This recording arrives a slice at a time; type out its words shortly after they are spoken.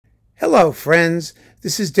Hello, friends.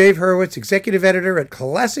 This is Dave Hurwitz, executive editor at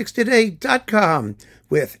ClassicsToday.com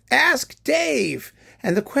with Ask Dave.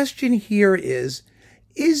 And the question here is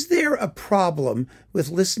there a problem with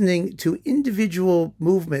listening to individual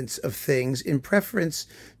movements of things in preference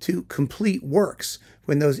to complete works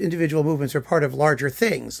when those individual movements are part of larger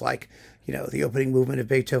things, like, the opening movement of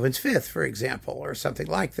Beethoven's Fifth, for example, or something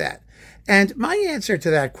like that? And my answer to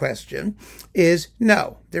that question is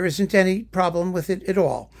no, there isn't any problem with it at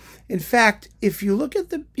all. In fact, if you look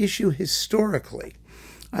at the issue historically,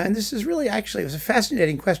 and this is really it was a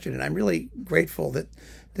fascinating question, and I'm really grateful that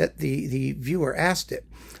the viewer asked it.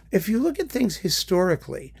 If you look at things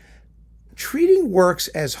historically, treating works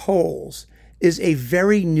as wholes is a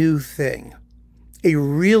very new thing, a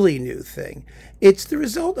really new thing. It's the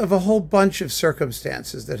result of a whole bunch of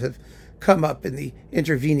circumstances that have come up in the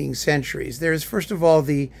intervening centuries. There's, first of all,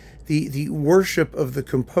 the worship of the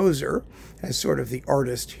composer as sort of the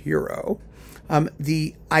artist hero.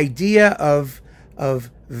 The idea of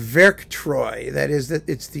Werktreu, that is, that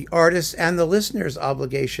it's the artist and the listener's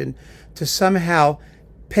obligation to somehow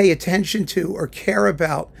pay attention to or care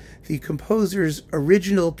about the composer's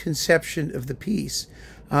original conception of the piece.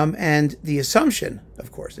 And the assumption,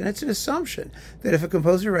 of course, and it's an assumption, that if a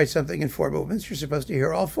composer writes something in 4 movements, you're supposed to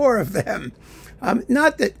hear all 4 of them.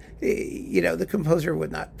 Not that, the composer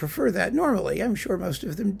would not prefer that normally. I'm sure most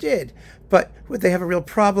of them did. But would they have a real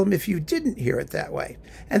problem if you didn't hear it that way?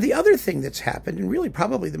 And the other thing that's happened, and really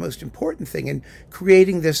probably the most important thing in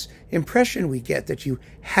creating this impression we get that you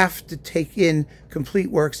have to take in complete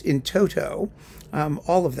works in toto,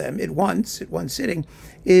 all of them at one sitting,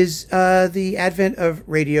 is the advent of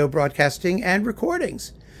radio broadcasting and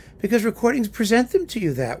recordings, because recordings present them to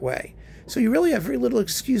you that way. So you really have very little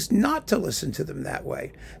excuse not to listen to them that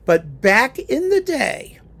way. But back in the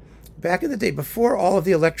day, before all of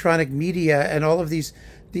the electronic media and all of this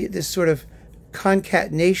sort of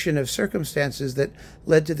concatenation of circumstances that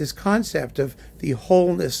led to this concept of the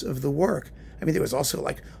wholeness of the work. I mean, there was also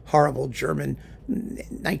like horrible German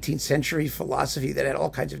 19th century philosophy that had all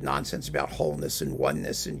kinds of nonsense about wholeness and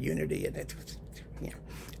oneness and unity. And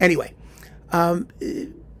Anyway,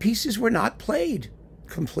 pieces were not played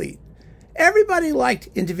complete. Everybody liked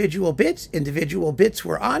individual bits. Individual bits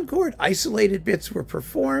were encored. Isolated bits were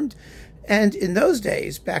performed. And in those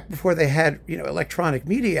days, back before they had, electronic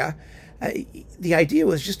media, the idea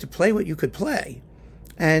was just to play what you could play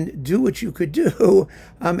and do what you could do,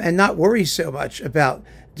 and not worry so much about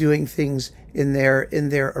doing things in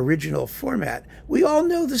their original format. We all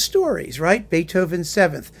know the stories, right? Beethoven's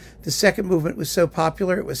Seventh. The second movement was so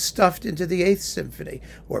popular it was stuffed into the Eighth Symphony,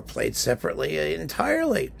 or played separately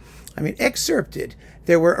entirely. Excerpted.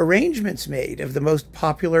 There were arrangements made of the most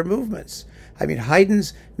popular movements.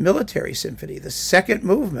 Haydn's Military Symphony, the second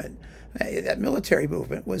movement, that military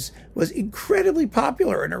movement was incredibly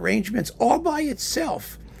popular in arrangements all by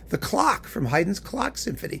itself. The clock from Haydn's Clock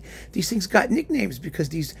Symphony. These things got nicknames because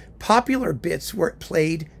these popular bits were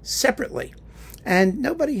played separately. And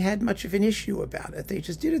nobody had much of an issue about it. They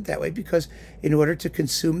just did it that way because in order to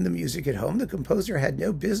consume the music at home, the composer had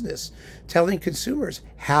no business telling consumers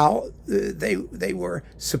how they were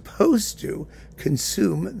supposed to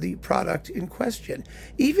consume the product in question.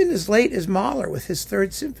 Even as late as Mahler with his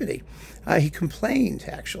Third Symphony, he complained,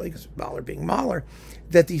 actually, because Mahler being Mahler,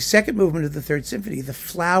 that the second movement of the Third Symphony, the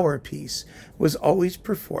flower piece, was always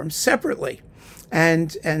performed separately.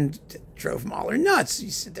 And drove Mahler nuts. He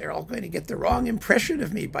said, they're all going to get the wrong impression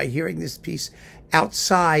of me by hearing this piece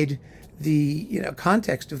outside the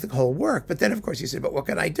context of the whole work. But then, of course, he said, but what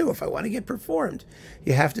can I do if I want to get performed?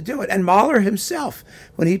 You have to do it. And Mahler himself,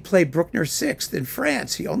 when he played Bruckner Sixth in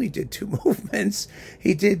France, he only did 2 movements.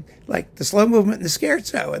 He did like the slow movement and the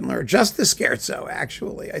scherzo, and learned just the scherzo,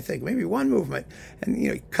 actually, I think, maybe 1 movement. And,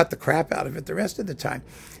 he cut the crap out of it the rest of the time.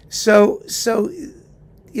 So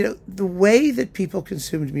the way that people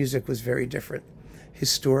consumed music was very different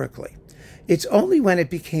historically. It's only when it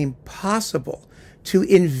became possible to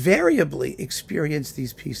invariably experience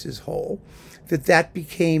these pieces whole that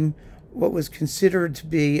became what was considered to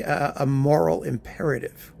be a moral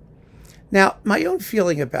imperative. Now, my own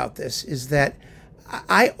feeling about this is that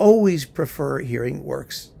I always prefer hearing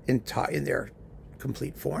works in their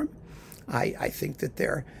complete form. I think that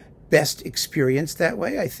they're best experienced that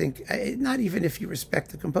way. I think, not even if you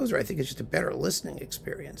respect the composer, I think it's just a better listening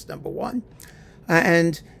experience, number one.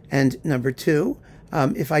 And number two,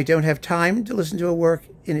 if I don't have time to listen to a work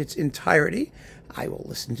in its entirety, I will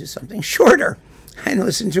listen to something shorter and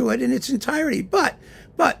listen to it in its entirety. But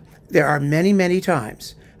there are many, many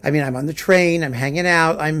times. I'm on the train, I'm hanging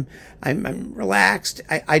out, I'm relaxed.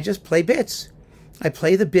 I just play bits. I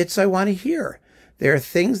play the bits I want to hear. There are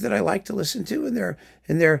things that I like to listen to in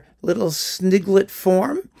their little sniglet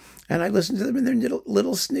form, and I listen to them in their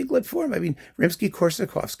little sniglet form. I mean,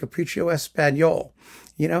 Rimsky-Korsakov's Capriccio Espagnol.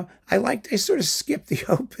 You know, I sort of skip the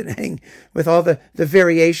opening with all the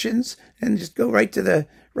variations and just go right to the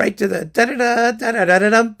da da da da da da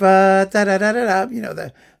da da da da da. You know,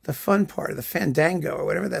 the fun part of the fandango or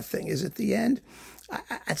whatever that thing is at the end.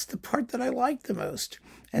 That's the part that I like the most,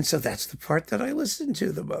 and so that's the part that I listen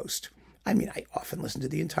to the most. I mean, I often listen to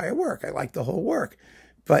the entire work. I like the whole work,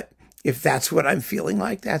 but if that's what I'm feeling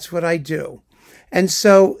like, that's what I do. And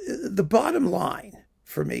so the bottom line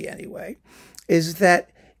for me anyway is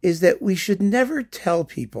that we should never tell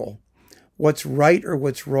people what's right or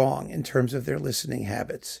what's wrong in terms of their listening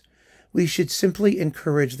habits. We should simply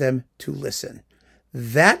encourage them to listen.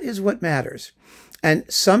 That is what matters. And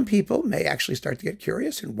some people may actually start to get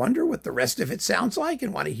curious and wonder what the rest of it sounds like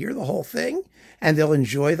and want to hear the whole thing, and they'll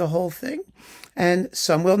enjoy the whole thing. And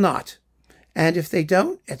some will not. And if they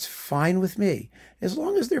don't, it's fine with me, as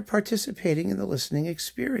long as they're participating in the listening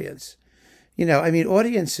experience. You know, I mean,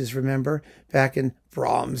 audiences, remember, back in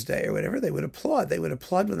Brahms' day or whatever, they would applaud. They would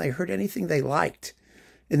applaud when they heard anything they liked.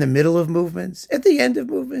 In the middle of movements, at the end of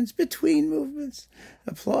movements, between movements.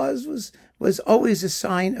 Applause was always a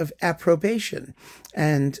sign of approbation.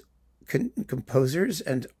 And composers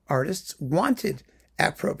and artists wanted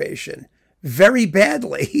approbation. Very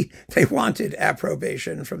badly, they wanted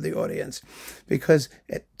approbation from the audience because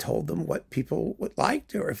it told them what people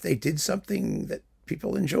liked, or if they did something that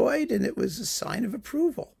people enjoyed, and it was a sign of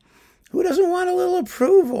approval. Who doesn't want a little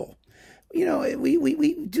approval? You know,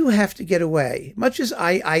 we do have to get away. Much as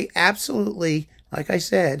I absolutely, like I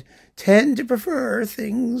said, tend to prefer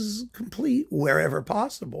things complete wherever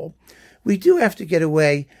possible, we do have to get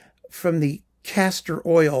away from the castor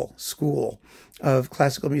oil school of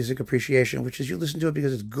classical music appreciation, which is you listen to it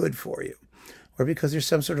because it's good for you, or because there's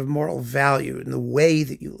some sort of moral value in the way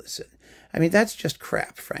that you listen. I mean, that's just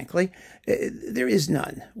crap, frankly. There is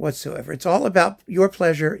none whatsoever. It's all about your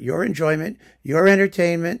pleasure, your enjoyment, your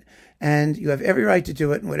entertainment, and you have every right to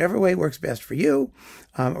do it in whatever way works best for you,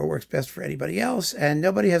 or works best for anybody else, and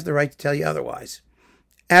nobody has the right to tell you otherwise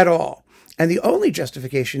at all. And the only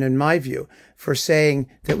justification, in my view, for saying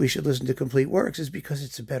that we should listen to complete works is because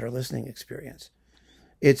it's a better listening experience.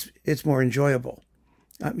 It's more enjoyable.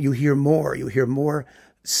 You hear more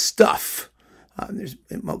stuff. There's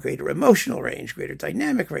greater emotional range, greater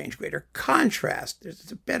dynamic range, greater contrast.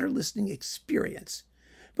 It's a better listening experience.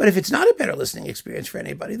 But if it's not a better listening experience for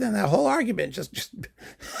anybody, then that whole argument just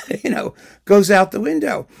goes out the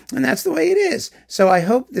window. And that's the way it is. So I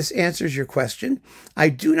hope this answers your question. I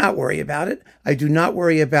do not worry about it. I do not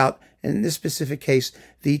worry about, in this specific case,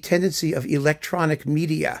 the tendency of electronic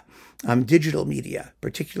media, digital media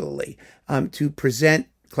particularly, to present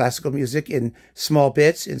classical music in small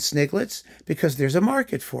bits, in sniglets, because there's a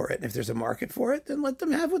market for it. And if there's a market for it, then let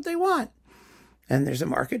them have what they want. And there's a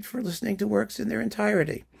market for listening to works in their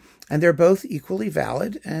entirety. And they're both equally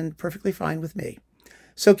valid and perfectly fine with me.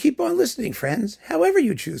 So keep on listening, friends, however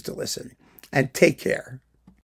you choose to listen. And take care.